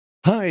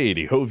Hi,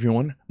 ho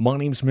everyone, my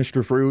name's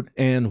Mr. Fruit,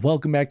 and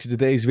welcome back to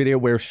today's video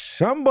where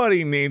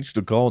somebody needs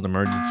to call an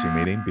emergency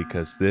meeting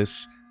because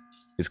this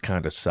is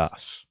kind of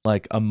sus.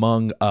 Like,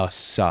 Among Us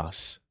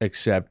sus,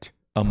 except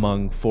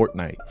among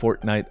Fortnite.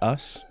 Fortnite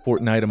us?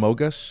 Fortnite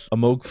Among Us?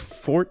 Among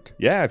Fort?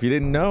 Yeah, if you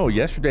didn't know,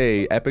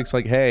 yesterday, Epic's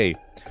like, hey,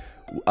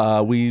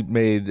 we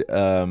made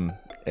a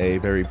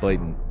very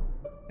blatant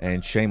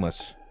and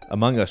shameless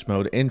Among Us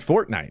mode in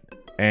Fortnite.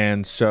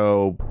 And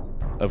so,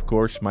 of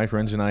course, my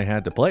friends and I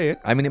had to play it.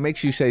 I mean, it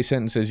makes you say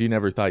sentences you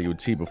never thought you would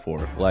see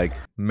before. Like,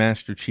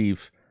 Master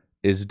Chief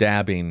is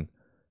dabbing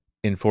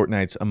in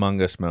Fortnite's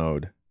Among Us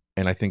mode,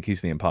 and I think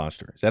he's the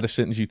imposter. Is that a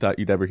sentence you thought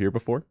you'd ever hear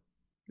before?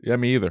 Yeah,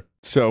 me either.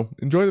 So,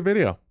 enjoy the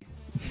video.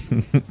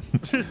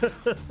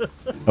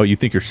 Oh, you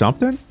think you're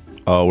something?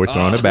 Oh, we're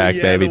throwing it back,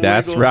 yeah, baby.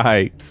 That's wiggle.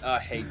 Right. I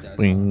hate that.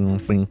 Bing,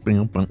 bing,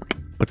 bing, bing.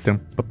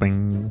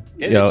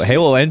 Yo,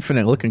 Halo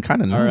Infinite looking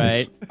kind of nice. All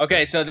right.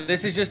 Okay, so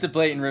this is just a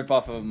blatant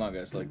ripoff of Among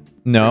Us, like.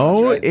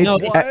 No, right?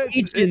 it's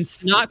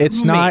agents, not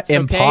it's not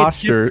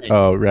imposter. Okay?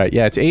 Oh, right.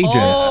 Yeah, it's agents.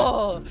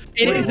 Oh,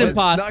 it is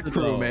imposter. Not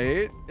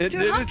crewmate.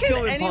 Dude, how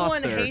can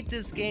anyone hate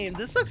this game?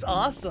 This looks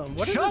awesome.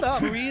 What is this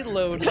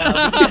preload?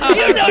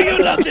 You know you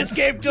love this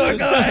game, tour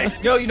guy.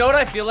 Yo, you know what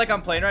I feel like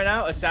I'm playing right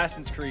now?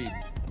 Assassin's Creed.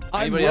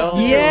 Anybody else?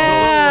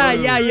 Yeah.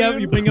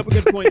 You bring up a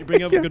good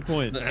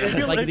point.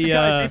 It's like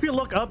if you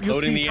look up,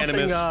 you'll see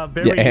something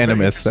very,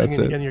 Animus, that's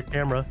it. In your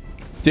camera.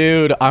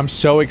 Dude, I'm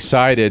so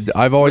excited.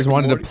 I've always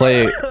wanted to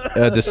play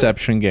a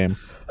deception game.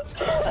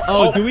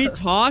 Oh, do we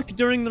talk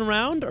during the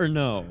round or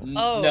no?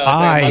 Oh,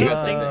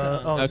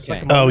 no.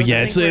 Okay. Oh,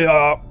 yeah, it's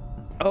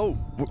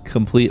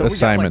complete so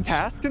assignments. We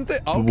got, like, tasks and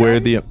okay.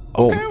 Where the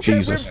okay,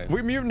 Jesus.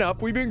 We're muting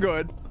up. We've been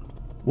good.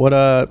 What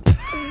God.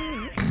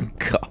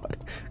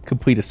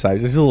 Complete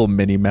assignments. There's a little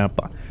mini map.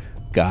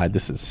 God,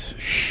 this is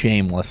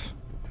shameless.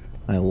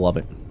 I love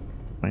it.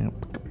 I don't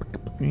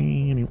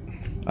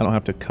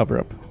have to cover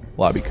up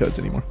lobby codes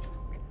anymore.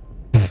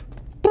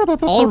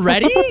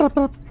 Already?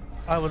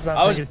 I was not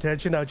paying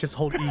attention. I would just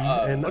hold E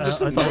and okay.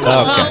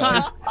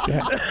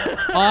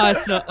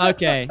 Awesome.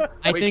 Okay.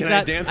 I think we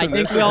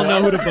all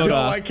know who to vote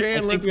off. I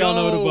can't. Let's go. We all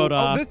know who to vote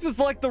off. Oh, this is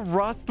like the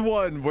Rust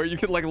one where you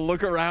can like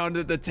look around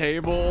at the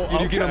table.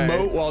 You can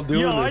emote while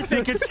doing this. I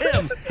think it's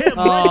him.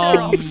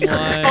 Oh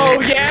my. Oh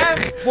yeah?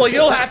 Well,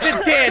 you'll have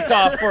to dance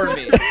off for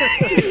me.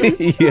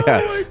 Yeah.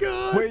 Oh my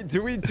God. Wait,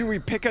 do we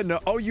pick a no?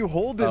 Oh, you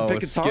hold and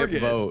pick a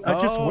target. Vote. I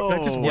just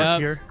work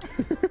here.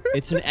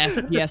 It's an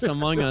FPS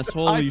Among Us.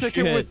 Holy shit. I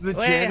think it was the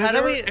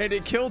janitor, and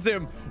it killed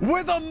him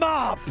with a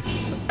mop.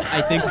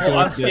 I think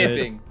I'm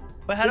skipping.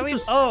 But how do we?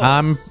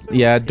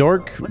 Yeah,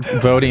 Dork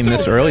voting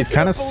this early is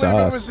kind of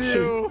sus.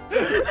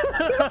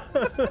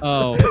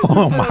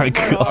 Oh my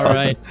God. All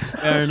right,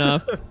 fair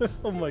enough.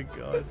 Oh my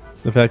God.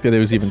 The fact that it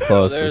was even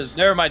close.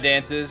 There are my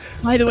dances.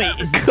 By the way,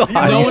 he's still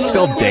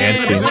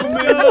dancing.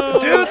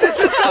 Dude, this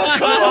is so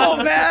cool,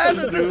 man.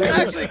 This is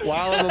actually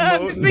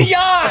It's the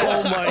yacht.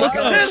 Oh my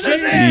God.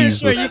 This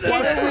is Jesus. You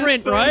can't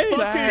sprint, right? Oh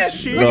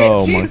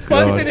my God.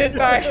 Busted it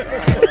back.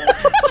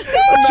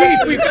 Chief,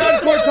 we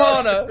found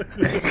Cortana.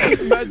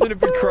 Imagine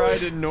if we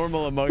cried in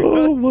normal Among Us.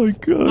 Oh my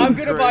God. I'm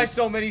gonna buy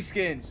so many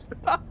skins.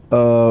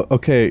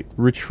 Okay,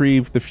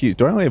 retrieve the fuse.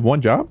 Do I only have one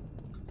job?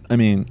 I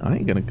mean, I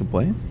ain't gonna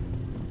complain.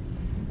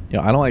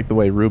 Yeah, I don't like the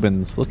way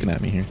Ruben's looking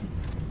at me here.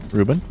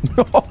 Ruben?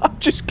 I'm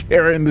just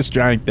carrying this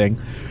giant thing.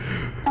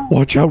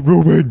 Watch out,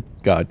 Ruben!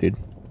 God, dude.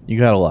 You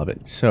gotta love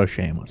it. So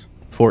shameless.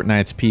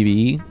 Fortnite's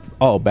PvE.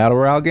 Oh, Battle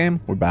Royale game?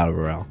 We're Battle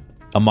Royale.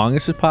 Among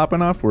Us is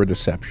popping off. We're a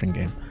deception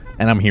game.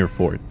 And I'm here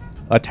for it.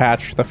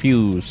 Attach the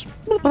fuse.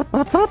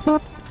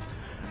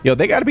 Yo,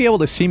 they gotta be able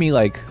to see me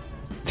like...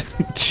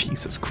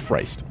 Jesus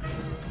Christ.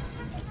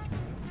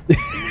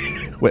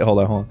 Wait, hold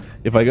on.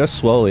 If I go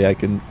slowly, I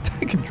can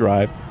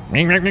drive.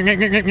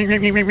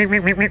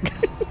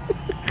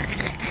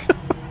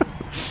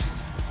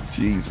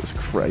 Jesus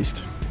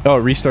Christ. Oh,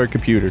 restart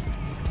computer.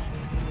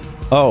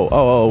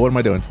 Oh, what am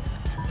I doing?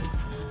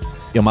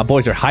 Yo, my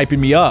boys are hyping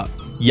me up.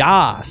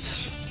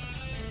 Yas.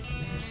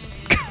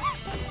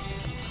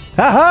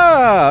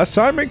 Haha!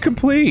 Assignment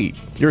complete.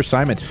 Your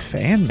assignment's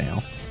fan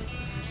mail.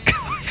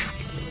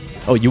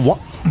 Oh, you want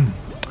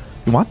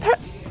that?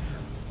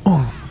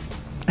 Oh.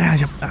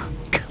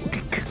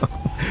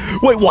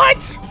 Wait,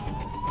 what?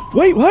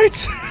 Wait,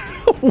 what?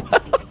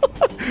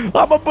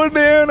 I'm a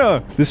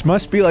banana. This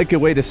must be like a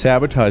way to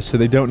sabotage so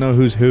they don't know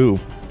who's who.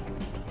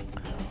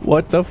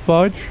 What the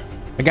fudge?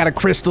 I gotta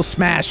crystal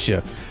smash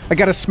you. I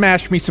gotta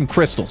smash me some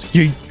crystals.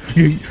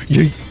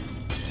 Yeet.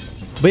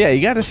 But yeah,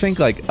 you gotta think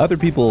like other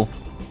people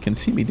can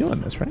see me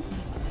doing this, right?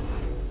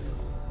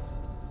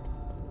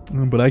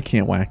 But I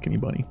can't whack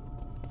anybody.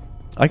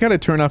 I gotta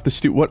turn off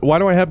the why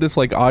do I have this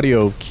like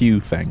audio cue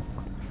thing?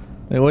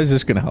 What is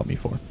this gonna help me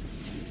for?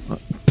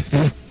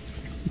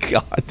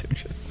 God,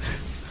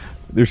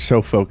 they're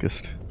so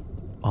focused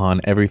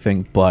on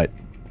everything but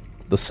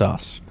the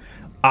sus.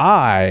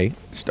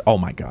 Oh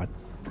my God.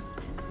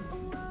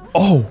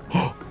 Oh,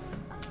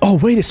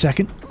 wait a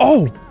second.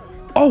 Oh,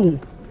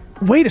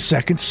 wait a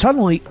second.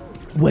 Suddenly,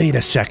 wait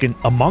a second.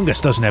 Among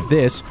Us doesn't have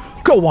this.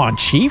 Go on,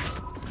 Chief.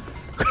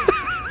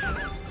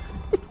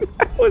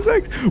 What's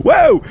that?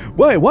 Whoa!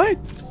 Wait, what?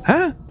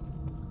 Huh?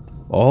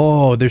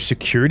 Oh, there's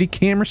security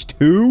cameras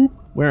too?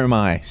 Where am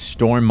I?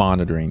 Storm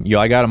monitoring. Yo,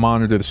 I gotta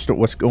monitor the storm.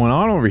 What's going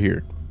on over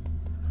here?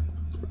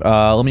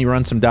 Let me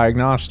run some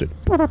diagnostic.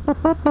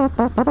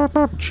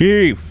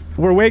 Chief,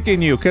 we're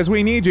waking you because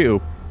we need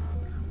you.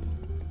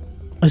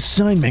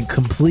 Assignment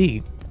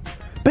complete.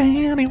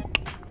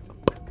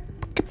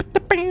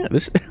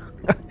 This,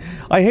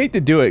 I hate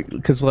to do it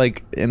because,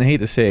 like, and I hate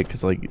to say it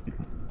because, like, you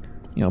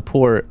know,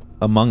 poor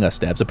Among Us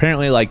devs.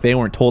 Apparently, like, they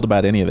weren't told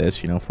about any of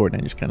this. You know,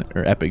 Fortnite just kind of,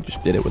 or Epic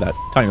just did it without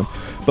telling them.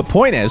 But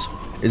point is,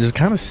 it's just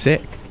kind of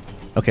sick.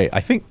 Okay,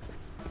 I think.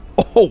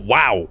 Oh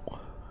wow.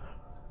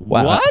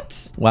 Wow.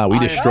 What? Wow, we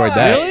destroyed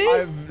that.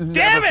 Really? I've Damn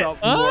never it! felt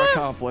more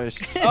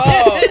accomplished.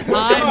 Oh,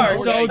 I'm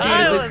so good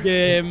at this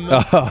game.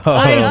 Oh.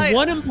 There's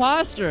one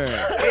imposter.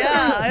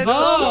 Yeah, it's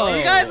Oh.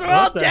 you guys were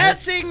all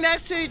dancing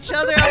next to each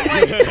other.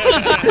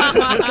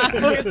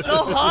 I'm like, it's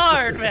so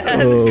hard,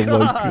 man. Oh my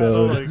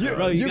God. god.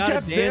 Bro, you gotta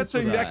kept dance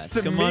dancing with next us.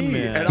 to Come me, on,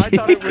 man. and I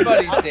thought it was.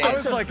 Everybody's I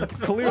was like,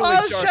 clearly, Well,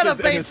 I was Shark trying to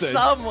is bait innocent.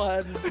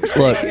 someone.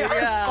 Look.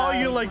 Yeah. saw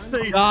you like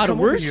say, God, "Come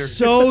we're over here."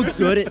 so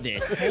good at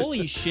this.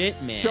 Holy shit,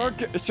 man. Shark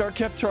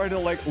kept trying to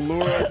like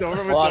lure us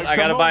over with Hold on, like, I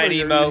gotta "Come buy over an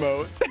here,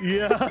 emote."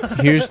 Yeah.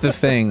 Here's the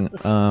thing.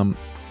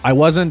 I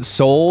wasn't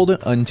sold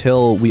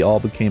until we all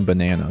became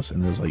bananas,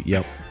 and it was like,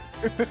 yep.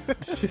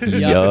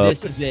 Yup,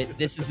 this is it.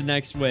 This is the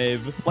next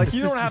wave. Like,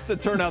 you don't have to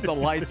turn out the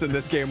lights in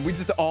this game. We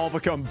just all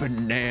become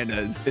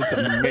bananas. It's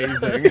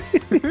amazing.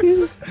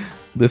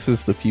 This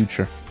is the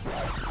future.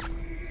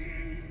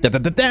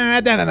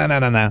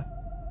 Da-da-da-da-da-da-da-da-da.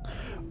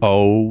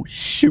 Oh,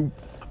 shoot.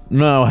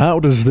 Now, how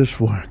does this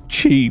work?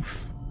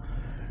 Chief.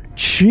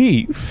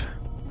 Chief.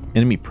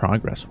 Enemy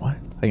progress. What?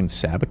 I can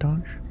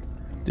sabotage?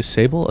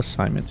 Disable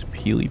assignments.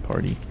 Peely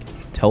party.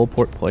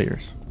 Teleport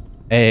players.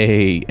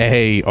 Hey,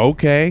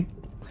 okay.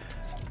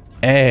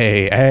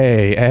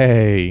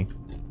 Hey.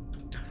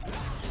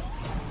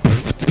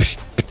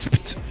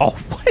 Oh,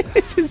 what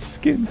is his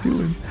skin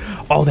doing?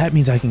 Oh, that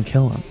means I can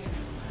kill him.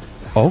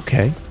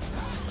 Okay.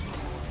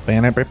 Okay,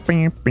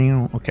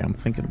 I'm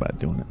thinking about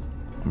doing it.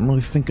 I'm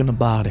really thinking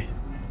about it.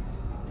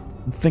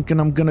 I'm thinking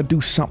I'm gonna do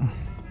something.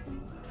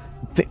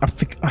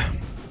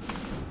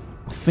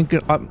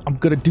 I'm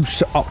gonna do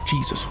so. Oh,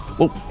 Jesus.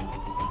 Whoa.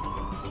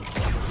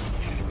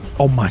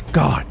 Oh my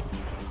God.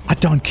 I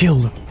done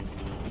killed him.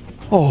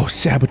 Oh,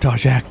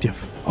 sabotage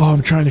active. Oh,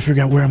 I'm trying to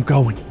figure out where I'm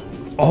going.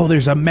 Oh,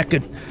 there's a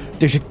mecha.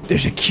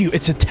 There's a cube.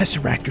 It's a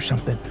tesseract or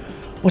something.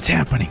 What's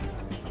happening?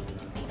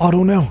 I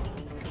don't know.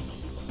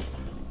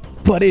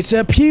 But it's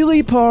a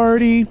Peely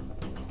party.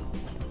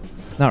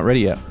 Not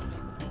ready yet.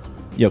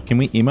 Yo, can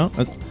we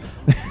emote?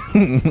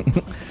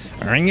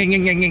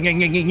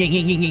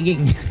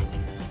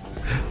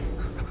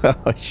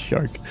 Oh,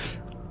 shark.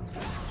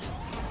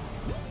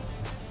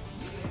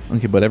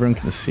 Okay, but everyone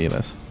can see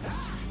this.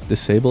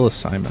 Disable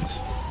assignments.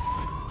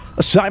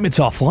 Assignments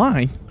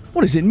offline?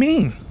 What does it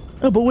mean?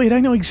 Oh, but wait, I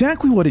know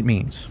exactly what it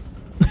means.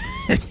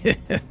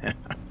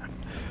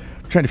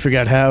 Trying to figure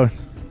out how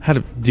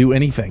to do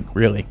anything,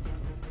 really.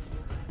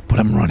 But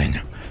I'm running.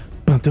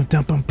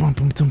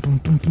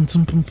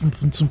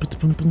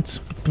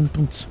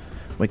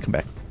 Wait, come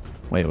back.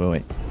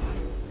 Wait.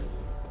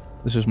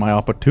 This is my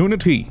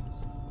opportunity.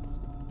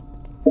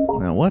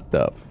 Now, what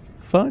the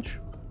fudge?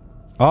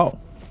 Oh.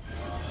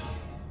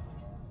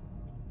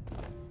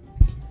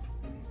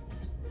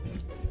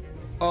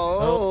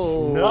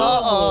 Oh. No.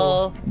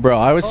 Uh-oh. Bro,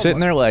 I was sitting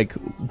there like,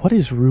 what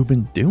is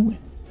Ruben doing?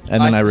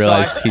 And then I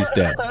realized he's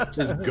dead.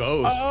 His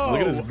ghost.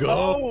 Look at his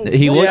ghost.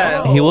 He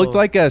looked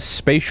like a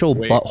spatial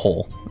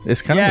butthole.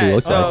 It's kind of what he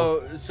looked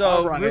like.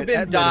 So right,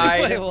 Ruben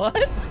died. Wait, what?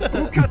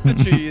 Who cut the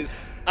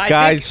cheese?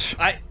 Guys,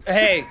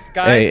 Hey,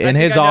 I in think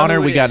his I know honor,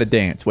 who we it got to is.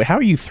 dance. Wait, how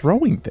are you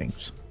throwing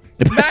things?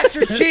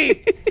 Master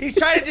Chief. He's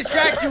trying to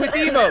distract you with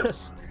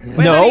emotes.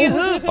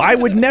 No, I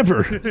would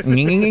never.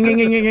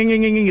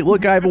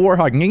 Look, I have a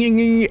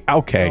warhog.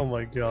 Okay. Oh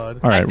my God.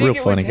 All right, I think real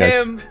it was funny, guys.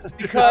 him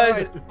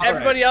because All right.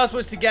 everybody else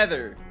was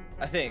together.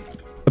 I think.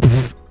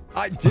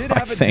 I did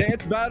have a think.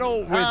 dance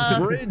battle with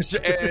Bridge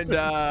and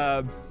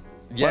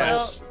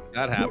Yes,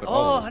 that happened.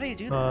 Oh, how do you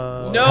do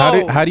that?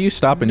 No. How do you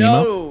stop an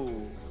emo? No.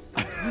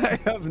 I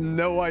have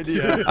no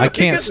idea. I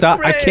can't stop.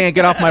 I can't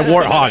get off my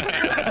warthog.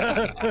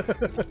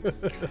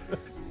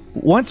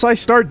 Once I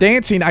start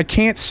dancing, I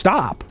can't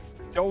stop.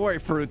 Don't worry,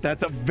 Fruit.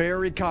 That's a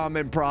very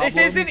common problem. This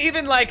isn't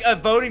even like a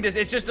voting.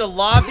 It's just a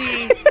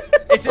lobby.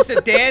 It's just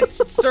a dance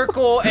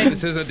circle and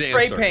This is a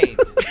dance spray circle. paint.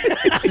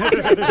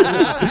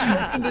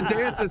 Listen to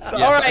dances. Yes, All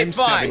right, I'm 7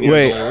 fine. years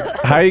Wait, old.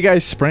 how are you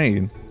guys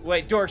spraying?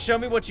 Wait, Dork, show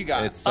me what you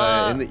got. It's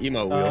in the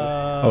emo wheel.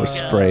 Oh,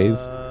 sprays.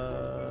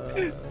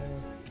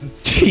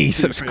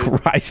 Jesus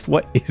Christ,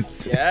 what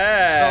is?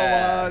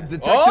 Yeah.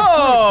 Detective Fruit,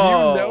 do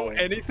you know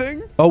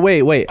anything? Oh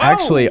wait.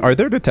 Actually, are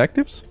there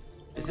detectives?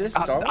 Is this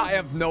Star Wars? I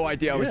have no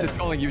idea. I was just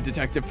calling you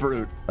Detective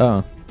Fruit.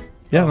 Oh,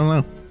 yeah, I don't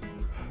know.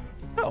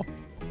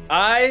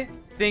 I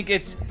think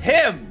it's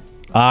him.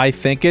 I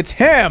think it's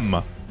him.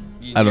 I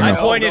don't I'm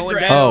know. pointing going for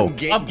down, Oh.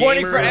 ga- I'm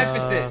pointing for gamers.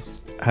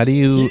 emphasis. How do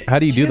you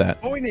do that?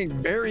 Pointing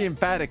very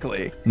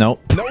emphatically. No.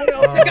 No one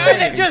else. The guy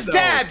that just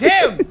dabbed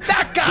him.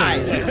 That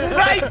guy.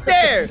 Right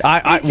there.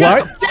 What?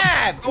 Just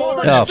dabbed.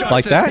 Oh,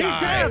 like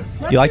that?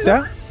 You like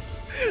that?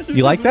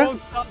 You like that?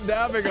 Won't stop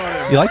dabbing on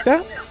him. You like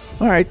that?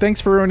 All right. Thanks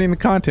for ruining the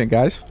content,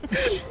 guys.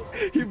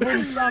 He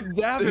wouldn't stop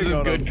dabbing This is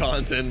on good him.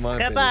 content, in my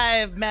opinion.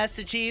 Goodbye,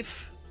 Master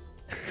Chief.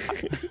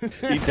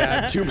 He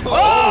dabbed too much.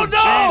 Oh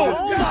no!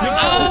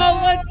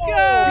 Oh, let's go!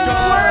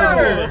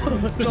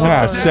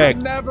 Ah, sick.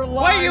 Never Wait,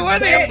 lied. you were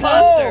the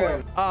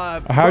imposter.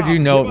 How'd you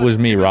know it was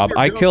me, Rob?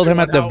 I killed him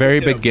at the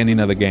very beginning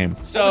of the game.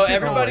 So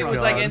everybody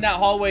was like in that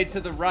hallway to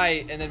the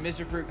right, and then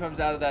Mr. Fruit comes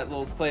out of that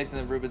little place, and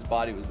then Ruben's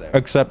body was there.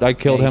 Except I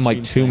killed him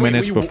like 2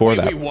 minutes before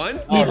that. We won?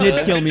 Oh, He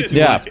did kill me too.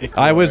 Yeah,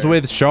 I was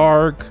with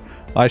Shark.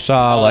 I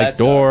saw like that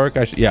Dork.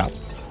 sucks. Yeah.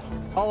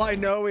 All I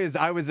know is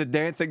I was a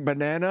dancing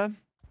banana,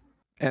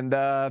 and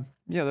yeah,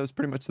 that was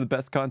pretty much the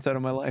best content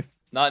of my life.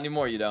 Not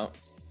anymore, you don't.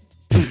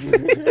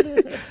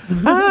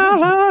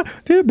 I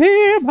like to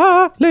be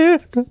my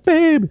little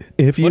baby.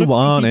 If you What if two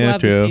want people it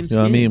have the to, same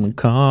I mean, skin?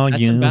 call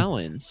That's you.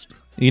 imbalanced.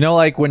 You know,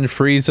 like when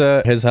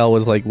Frieza, his hell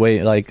was like,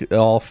 wait, like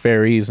all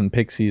fairies and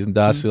pixies and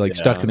dust, like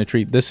stuck in a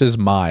tree. This is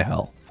my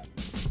hell.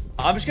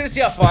 I'm just gonna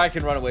see how far I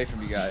can run away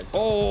from you guys.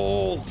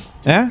 Oh.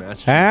 Eh?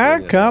 Master Ah,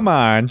 Chief, come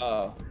on.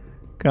 Oh.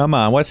 Come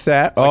on. What's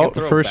that? I Oh, can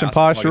throw a first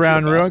basketball. imposter I can shoot a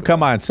round ruin. basketball.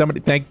 Come on, somebody.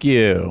 Thank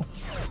you.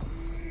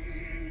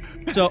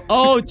 So,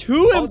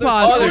 two there's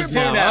imposters two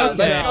now. now. Let's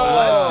Okay. go.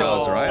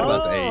 Let's go. Right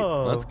about the 8.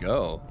 Let's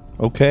go.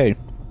 Okay.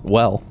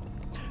 Well,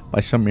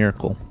 by some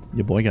miracle,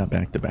 your boy got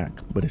back to back,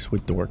 but it's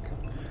with Dork.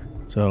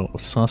 So,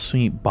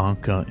 sussy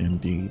banka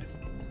indeed.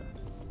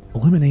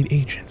 Eliminate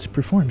agents.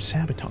 Perform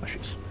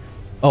sabotages.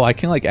 Oh, I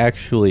can like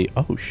actually.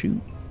 Oh, shoot.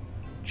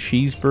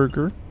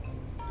 Cheeseburger.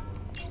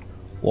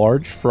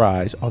 Large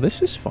fries. Oh,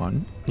 this is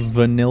fun.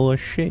 Vanilla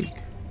shake.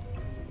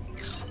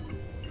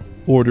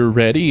 Order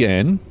ready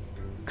and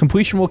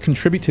completion will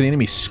contribute to the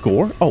enemy's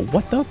score. Oh,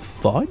 what the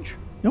fudge?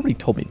 Nobody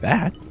told me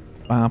that.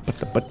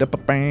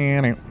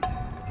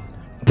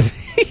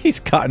 He's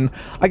gotten.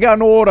 I got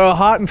an order,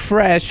 hot and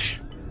fresh.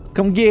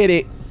 Come get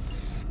it.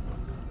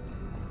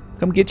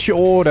 Come get your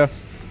order.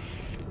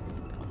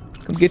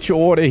 Come get your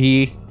order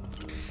here.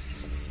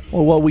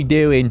 Well, what we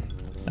doing?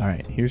 All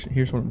right, here's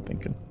what I'm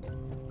thinking.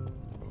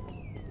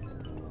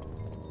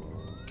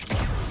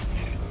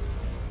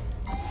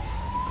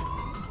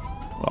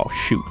 Oh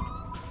shoot!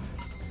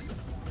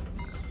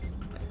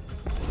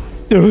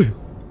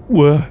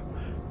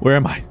 Where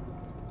am I?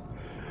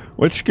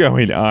 What's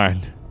going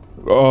on?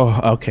 Oh,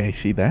 okay.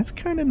 See, that's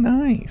kind of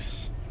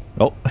nice.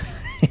 Oh,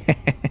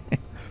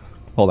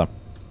 hold on.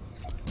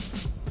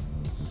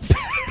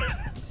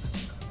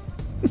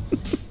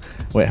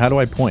 Wait, how do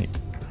I point?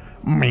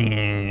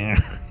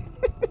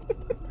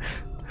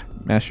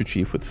 Master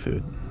Chief with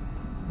food.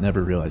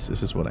 Never realized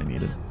this is what I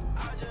needed.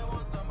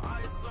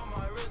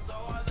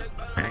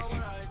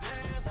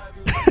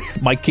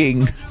 My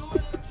king.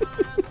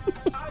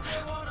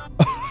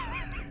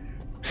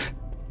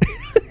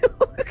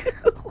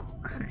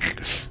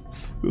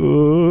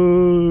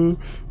 Oh,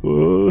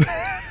 oh.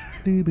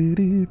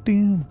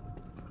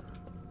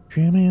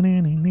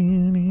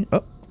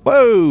 Oh,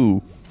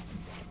 whoa!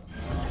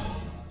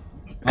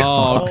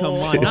 Oh, come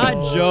on.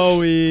 Not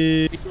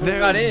Joey.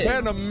 Got There's in.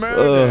 been a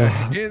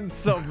murder in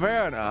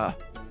Savannah.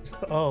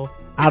 Oh.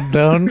 I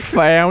done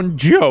found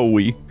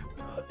Joey.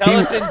 Tell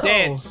us in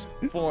dance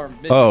form,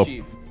 Mr. Oh.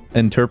 Chief.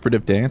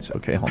 Interpretive dance?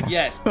 Okay, hold on.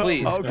 Yes,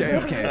 please. Okay,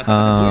 okay.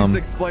 Um, Please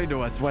explain to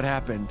us what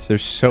happened.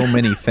 There's so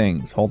many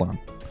things. Hold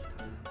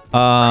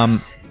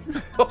on.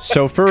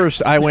 So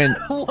first I went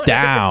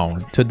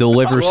down to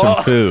deliver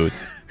some food.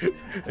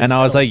 And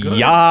I was like,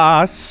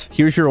 yas,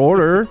 here's your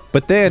order.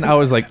 But then I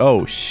was like,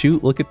 oh,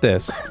 shoot, look at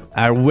this.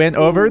 I went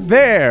over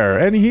there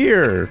and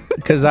here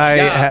because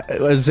I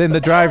was in the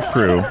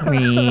drive-thru.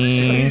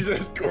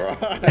 Jesus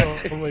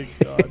Christ. Oh my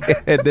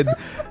god.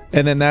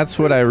 and then that's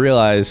what I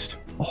realized.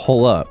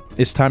 Hold up.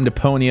 It's time to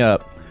pony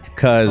up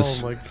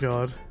because Oh my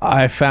god.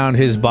 I found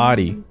his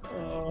body.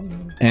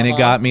 And it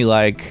got me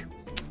like,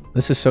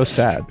 this is so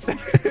sad.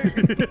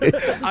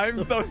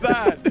 I'm so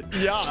sad.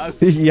 Yes.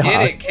 Yeah.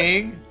 Get it,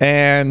 King.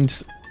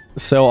 And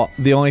so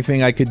the only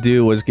thing I could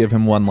do was give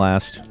him one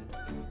last.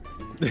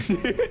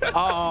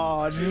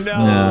 Oh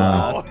no.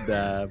 No.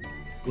 Dab.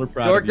 We're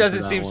proud Dork of you for doesn't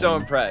that seem so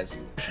one.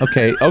 impressed.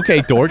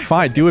 Okay, Dork,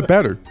 fine, do it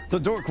better. So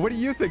Dork, what do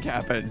you think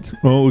happened?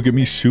 Oh, look at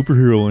me,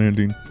 superhero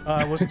landing.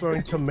 I was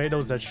throwing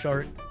tomatoes at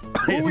Shark.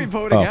 Who are we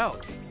voting Oh.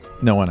 out?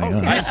 No one I Oh,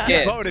 know. you I can't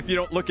skipped. vote if you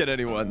don't look at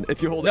anyone.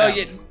 If you hold No,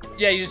 F.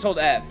 yeah, you just hold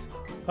F.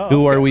 Oh,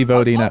 Who okay. are we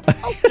voting at?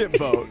 I'll skip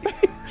vote.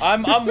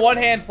 I'm one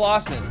hand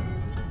flossing.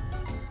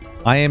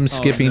 I am Oh,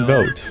 skipping no.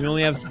 vote. We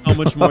only have so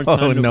much more time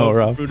Oh, to no, vote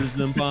Rob. for Fruit as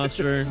the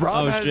imposter.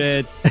 Rob Oh, has-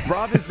 shit.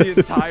 Rob is the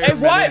entire. Hey, Men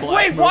why? in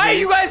Black Wait, why are movie.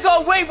 you guys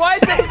all? Wait, why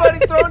is everybody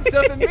throwing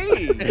stuff at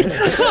me?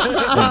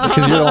 Because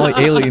you're the only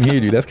alien here,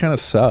 dude. That's kind of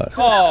sus.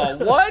 Oh,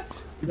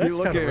 what? You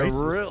look kinda at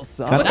racist. real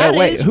soft. Kinda- that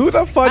wait, is- who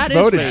the fuck that is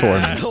voted for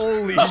racist. me?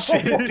 Holy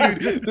shit,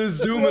 dude. The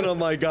zoom in on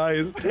my guy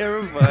is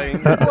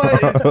terrifying.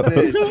 What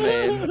is this,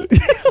 man?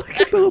 Look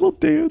at the little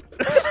dudes.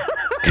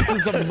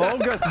 is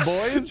Among Us,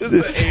 boys. Just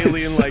This the is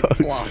alien like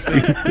so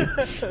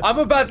flossing. I'm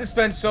about to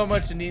spend so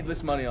much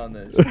needless money on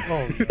this. Oh,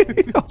 I'm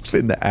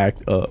finna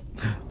act up.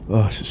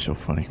 Oh, this is so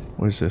funny.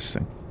 What is this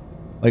thing?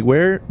 Like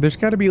where? There's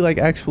got to be like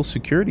actual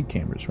security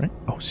cameras, right?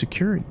 Oh,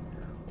 security.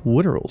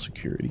 Literal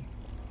security.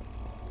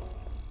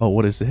 Oh,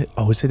 what is it?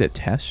 Oh, is it a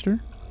tester?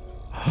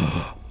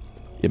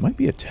 It might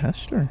be a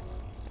tester.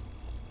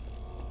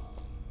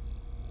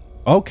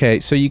 Okay,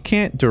 so you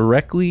can't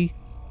directly...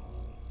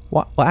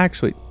 Well,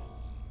 actually...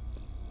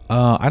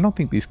 I don't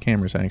think these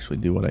cameras actually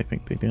do what I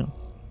think they do.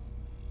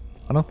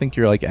 I don't think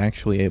you're like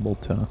actually able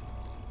to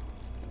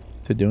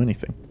do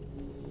anything.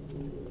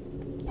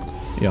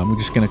 Yeah, I'm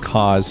just gonna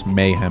cause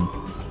mayhem.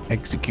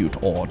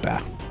 Execute order.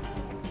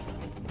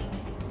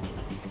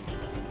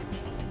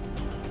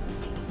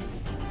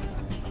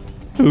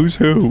 Who's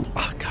who?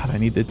 Oh god, I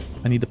need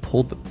to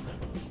pull the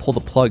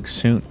plug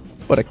soon,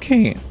 but I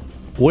can't.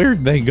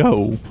 Where'd they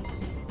go?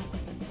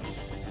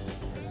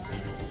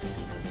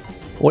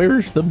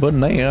 Where's the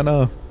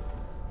banana?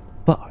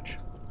 Fudge.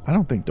 I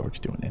don't think Dork's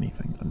doing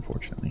anything,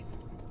 unfortunately.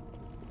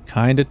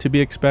 Kinda to be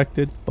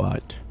expected,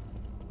 but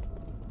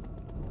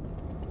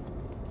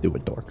do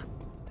it, Dork.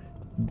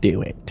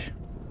 Do it.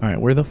 Alright,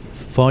 where the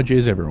fudge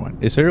is everyone?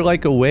 Is there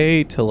like a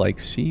way to like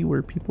see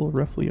where people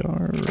roughly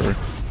are, or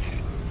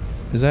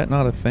is that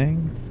not a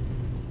thing?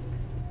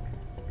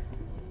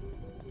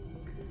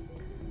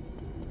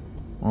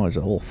 Oh, there's a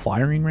little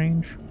firing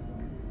range?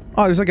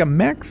 Oh, there's like a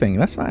mech thing.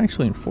 That's not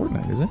actually in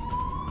Fortnite, is it?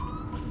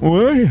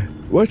 What?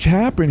 What's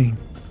happening?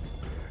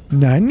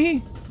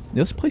 Nani?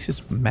 This place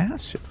is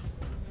massive.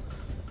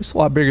 It's a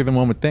lot bigger than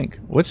one would think.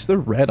 What's the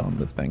red on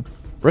the thing?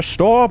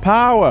 Restore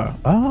power!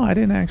 Oh, I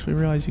didn't actually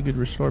realize you could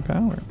restore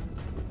power.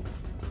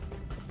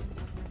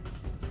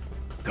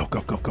 Go, go,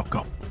 go, go,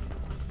 go.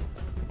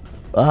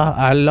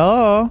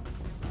 Hello?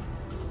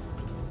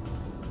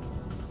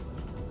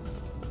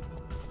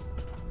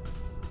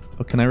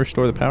 Oh, can I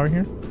restore the power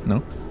here?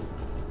 No.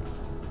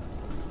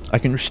 I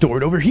can restore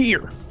it over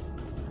here.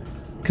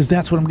 Because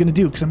that's what I'm going to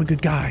do, because I'm a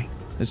good guy.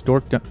 This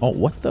dork done. Oh,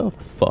 what the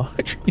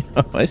fudge?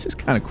 This is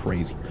kind of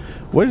crazy.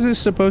 What is this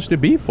supposed to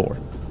be for?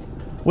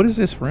 What is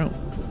this room?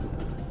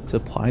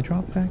 Supply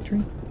drop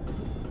factory?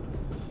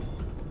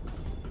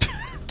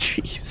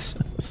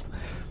 Jesus.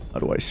 How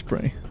do I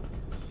spray?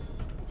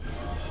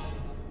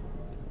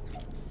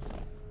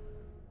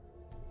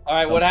 All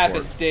right, what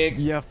happened, Stig?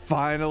 You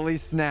finally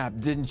snapped,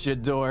 didn't you,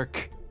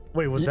 Dork?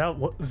 Wait, was that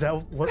what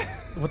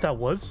that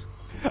was?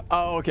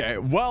 Oh, okay.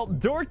 Well,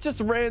 Dork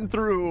just ran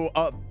through,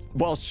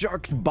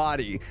 Shark's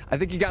body. I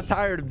think he got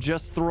tired of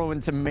just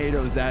throwing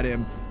tomatoes at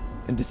him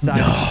and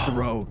decided to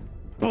throw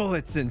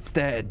bullets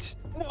instead.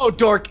 No,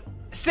 Dork.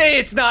 Say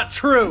it's not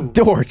true.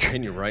 Dork.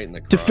 And you're right in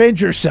the crowd.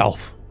 Defend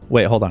yourself.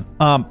 Wait, hold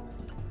on.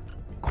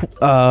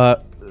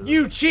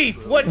 You,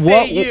 Chief. What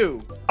say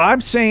you?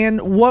 I'm saying,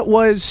 what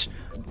was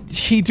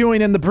he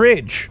doing in the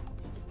bridge?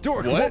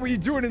 Dork, what were you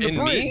doing in the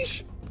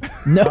bridge?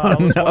 No, I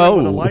was no. wondering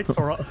when the lights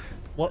are off.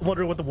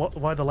 Wondering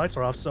why the lights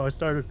are off, so I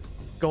started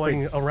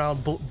going around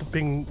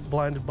being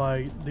blinded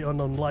by the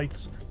unknown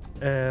lights,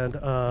 and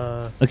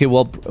Okay,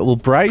 well,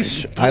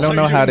 Bryce, I don't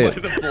know how to.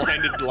 The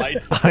blinded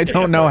lights. I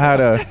don't know how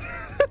to.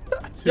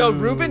 Yo,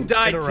 Ruben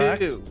died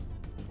interact. too.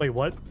 Wait,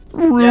 what?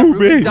 Yeah, Ruben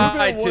Ruben.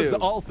 died Ruben was too.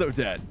 also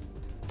dead.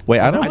 Wait,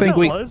 I Is don't that think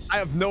what we. that was? I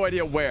have no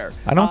idea where.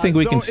 I don't think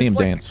we can so see him it's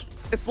like- dance.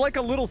 It's like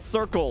a little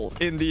circle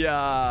in the,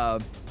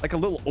 like a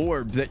little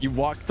orb that you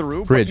walk through.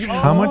 but Bridge, you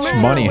how much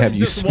literally money have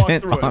you just walk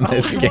spent through it. on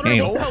this I game?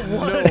 don't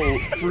know,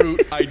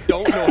 Fruit. I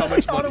don't know how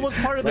much thought money. it was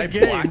part of Can the I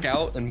game. black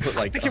out and put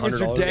like think it was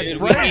your $100 dead in?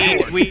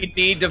 friend. We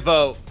need to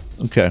vote.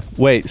 Okay,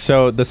 wait.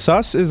 So the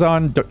sus is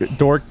on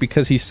Dork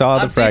because he saw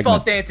the I'm fragment.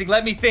 default dancing.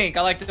 Let me think.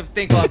 I like to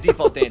think while I'm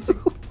default dancing.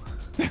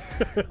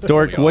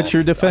 Dork, what's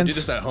your I do defense?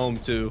 this at home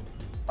too.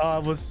 I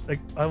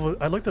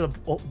looked at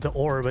the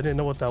orb. I didn't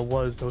know what that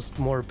was. I was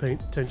more paying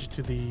attention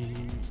to the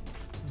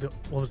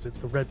what was it?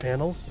 The red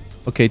panels.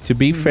 Okay, to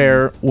be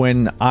fair,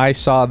 when I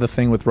saw the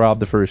thing with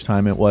Rob the first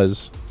time, it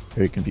was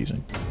very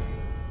confusing.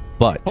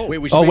 But Wait,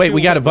 we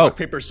we gotta vote. Rock,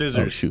 paper, Oh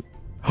scissors. shoot!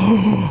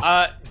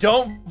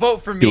 Don't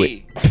vote for Do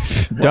me.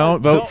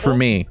 Don't vote for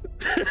me.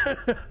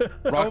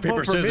 Rock, paper,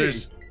 vote for me.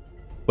 scissors.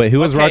 Wait, who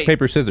was rock Okay.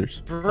 paper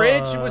scissors?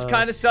 Bridge was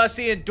kind of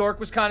sussy and Dork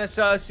was kind of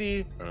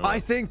sussy. I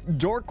think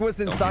Dork was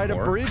inside a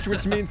more. bridge,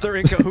 which means they're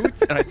in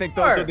cahoots, and I think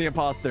those are the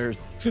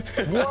imposters.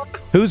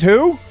 Who's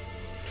who?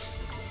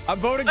 I'm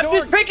voting I'm Dork.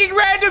 just picking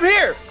random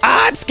here.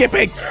 I'm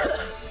skipping.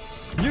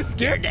 You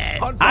skipped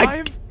on I-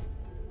 5?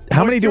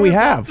 How Or many do 2 we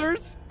have?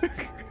 imposters?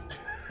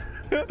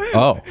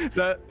 Oh,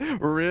 That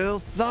real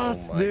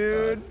sus, Oh my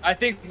dude. I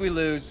think we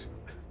lose.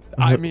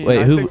 I mean, Wait,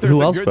 I who- think there's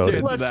who a else good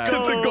voted? chance of Let's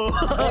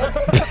that.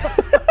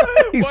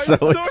 go. he's Why so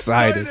are you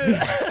excited.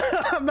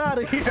 I'm out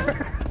of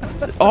here.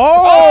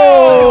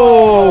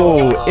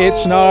 Oh,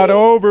 it's not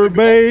over,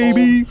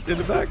 baby. In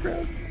the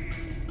background.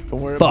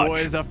 Don't worry, Fudge.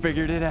 boys. I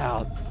figured it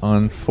out.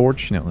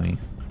 Unfortunately,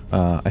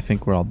 I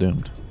think we're all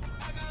doomed.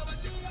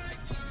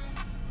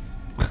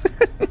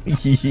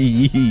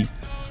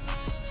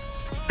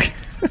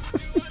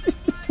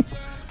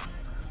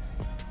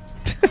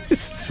 This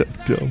is so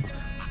Dumb.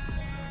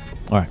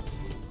 All right.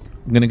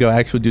 I'm going to go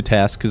actually do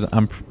tasks because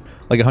I'm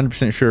like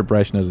 100% sure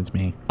Bryce knows it's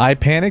me. I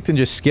panicked and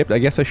just skipped. I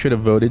guess I should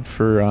have voted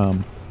for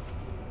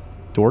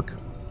Dork.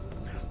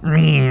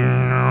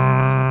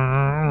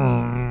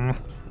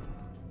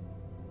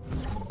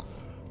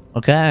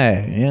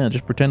 Okay. Yeah,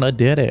 just pretend I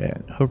did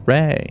it.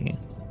 Hooray.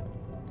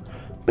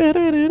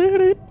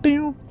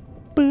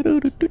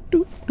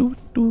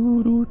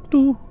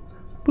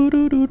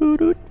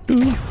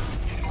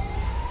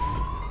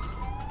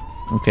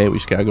 Okay, we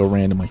just gotta go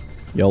randomly.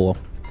 YOLO.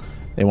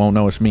 They won't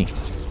know it's me.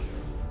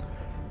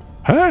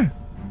 Huh?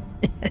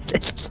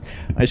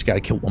 I just gotta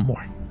kill one more.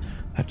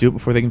 I have to do it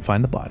before they can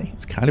find the body.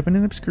 It's kind of in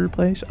an obscure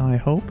place, I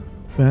hope.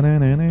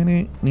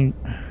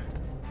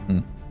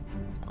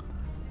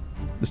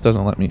 This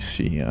doesn't let me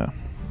see,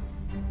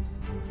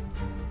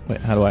 Wait,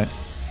 how do I...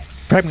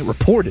 Fragment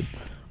reported!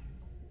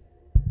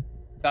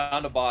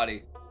 Found a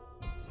body.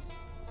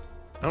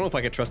 I don't know if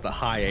I can trust the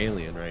high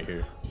alien right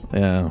here.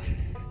 Yeah.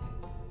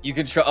 You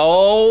can try.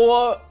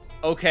 Oh,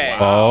 okay.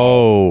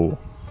 Oh.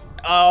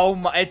 Oh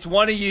my! It's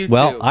one of you two.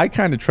 Well, I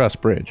kind of trust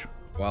Bridge.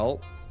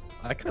 Well,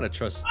 I kind of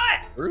trust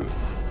Fruit.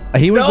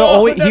 He was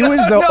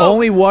the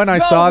only one I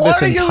saw this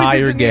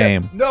entire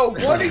game. No,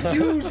 one of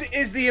yous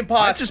is the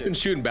imposter. I've just been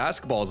shooting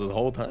basketballs this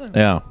whole time.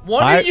 Yeah.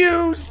 One of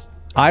yous.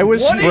 I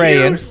was spraying.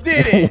 One of yous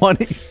did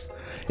it.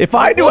 If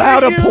I knew how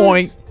to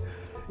point,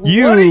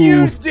 you. One of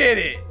yous did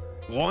it.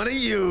 One of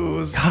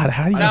yous. God,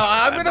 how do you? Now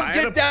I'm gonna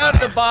get down to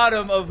the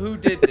bottom of who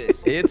did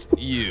this. It's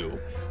you.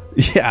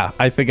 Yeah,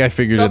 I think I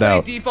figured it out.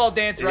 Somebody default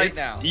dance right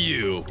now.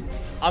 You.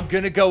 I'm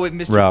gonna go with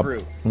Mr. Rob,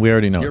 Fruit. we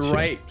already know. You're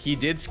right. He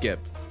did skip.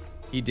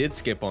 He did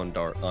skip on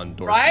Dork.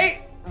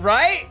 Right?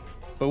 Right?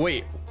 But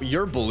wait,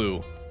 you're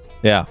blue.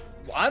 Yeah.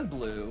 I'm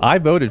blue. I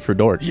voted for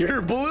Dork.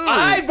 You're blue.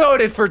 I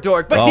voted for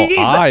Dork, but Oh, he's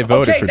I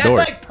voted for that's Dork.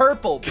 like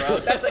purple, bro.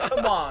 That's like,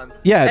 come on.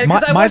 Yeah, And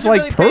 'cause I mine's wasn't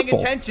like really purple.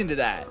 paying attention to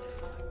that.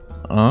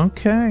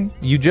 Okay.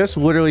 You just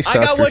literally sussed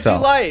I got what yourself.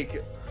 you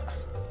like.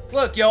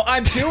 Look, yo,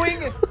 I'm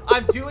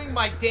doing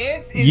my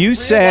dance. In You real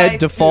said life,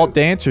 default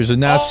too. dancers, and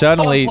now Oh,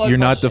 suddenly unplug you're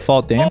my not shit.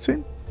 default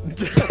dancing?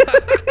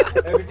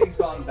 Everything's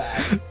gone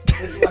back.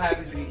 This is what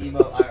happens when you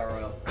emote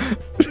IRL.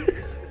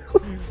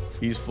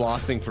 He's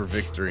flossing for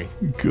victory.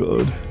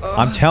 Good.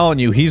 I'm telling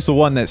you, he's the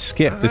one that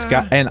skipped. This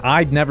guy, and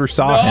I never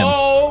saw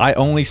No, him. I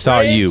only saw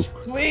Rich, you.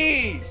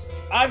 Please,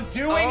 I'm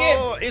doing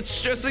Oh, it's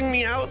stressing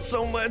me out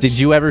so much. Did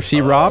you ever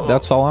see Rob?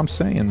 That's all I'm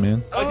saying,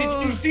 man. it.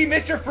 Did you see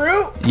Mr.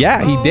 Fruit?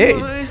 Yeah, he did.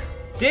 my-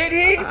 Did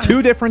he?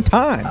 2 different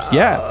times.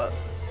 Yeah.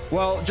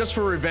 Well, just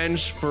for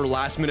revenge for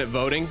last-minute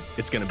voting,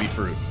 it's gonna be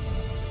Fruit.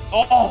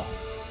 Oh,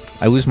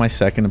 I lose my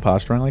second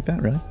imposter run like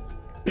that, really?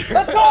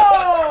 let's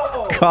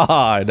go!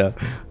 God.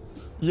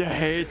 You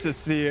hate to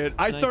see it.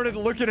 I started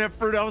looking at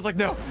Fruit. I was like,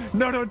 no,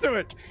 don't do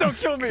it. Don't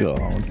kill me.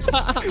 God.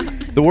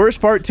 The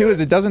worst part, too,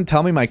 is it doesn't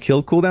tell me my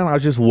kill cooldown. I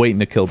was just waiting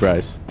to kill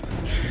Bryce.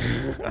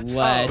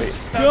 Let's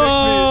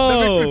That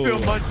makes me feel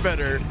much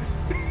better.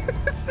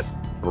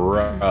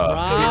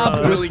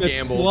 Rob Really with the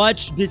gambled.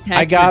 clutch detective.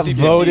 I got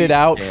voted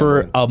out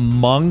for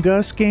Among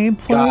Us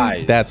gameplay.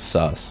 Guys. That's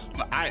sus.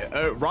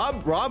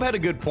 Rob had a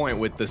good point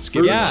with the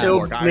skill. Yeah.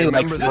 Killed I me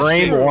remember like this.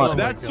 frame one.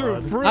 That's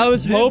true. Fruit I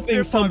was did hoping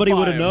skip somebody on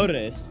would have fire.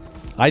 noticed.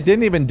 I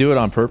didn't even do it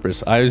on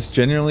purpose. I was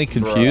genuinely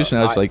confused, Bruh,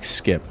 and I was I- like,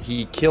 skip.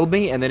 He killed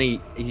me, and then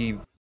he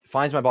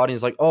finds my body and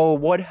is like, "Oh,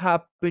 what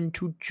happened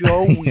to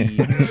Joey?"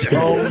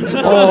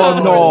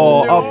 Oh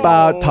no,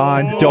 about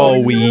time,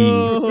 Joey.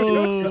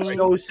 This is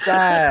so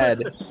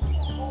sad.